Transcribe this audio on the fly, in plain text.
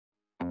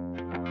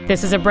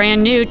This is a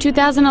brand new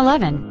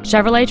 2011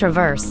 Chevrolet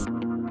Traverse.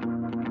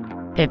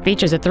 It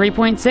features a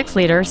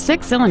 3.6-liter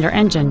six-cylinder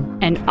engine,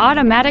 an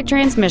automatic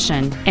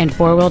transmission, and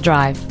four-wheel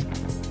drive.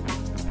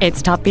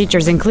 Its top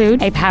features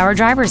include a power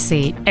driver's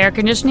seat, air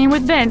conditioning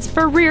with vents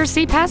for rear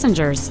seat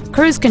passengers,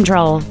 cruise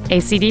control,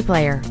 a CD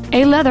player,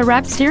 a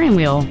leather-wrapped steering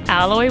wheel,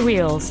 alloy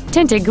wheels,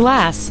 tinted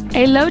glass,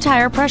 a low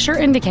tire pressure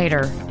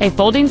indicator, a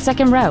folding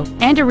second row,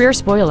 and a rear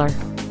spoiler.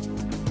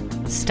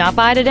 Stop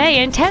by today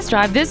and test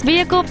drive this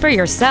vehicle for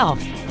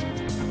yourself.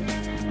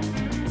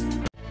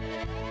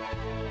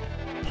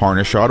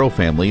 Harnish Auto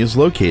Family is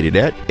located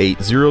at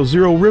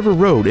 800 River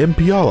Road in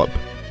Puyallup.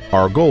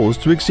 Our goal is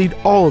to exceed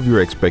all of your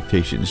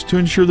expectations to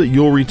ensure that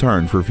you'll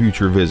return for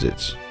future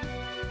visits.